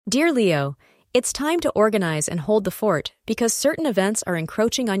Dear Leo, it's time to organize and hold the fort because certain events are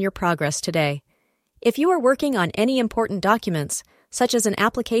encroaching on your progress today. If you are working on any important documents, such as an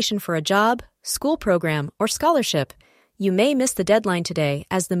application for a job, school program, or scholarship, you may miss the deadline today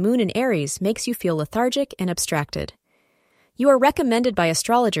as the moon in Aries makes you feel lethargic and abstracted. You are recommended by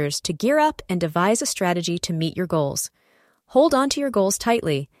astrologers to gear up and devise a strategy to meet your goals. Hold on to your goals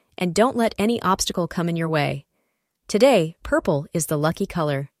tightly and don't let any obstacle come in your way. Today, purple is the lucky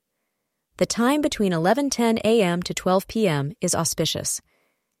color. The time between 11:10 a.m. to 12 p.m. is auspicious.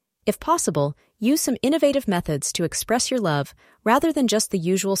 If possible, use some innovative methods to express your love rather than just the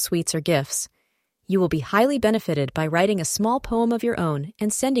usual sweets or gifts. You will be highly benefited by writing a small poem of your own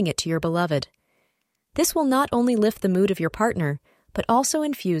and sending it to your beloved. This will not only lift the mood of your partner, but also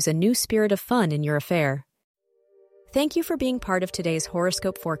infuse a new spirit of fun in your affair. Thank you for being part of today's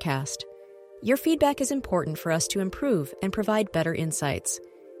horoscope forecast. Your feedback is important for us to improve and provide better insights.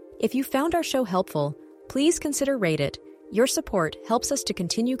 If you found our show helpful, please consider rate it. Your support helps us to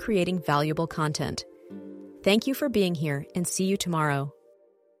continue creating valuable content. Thank you for being here and see you tomorrow.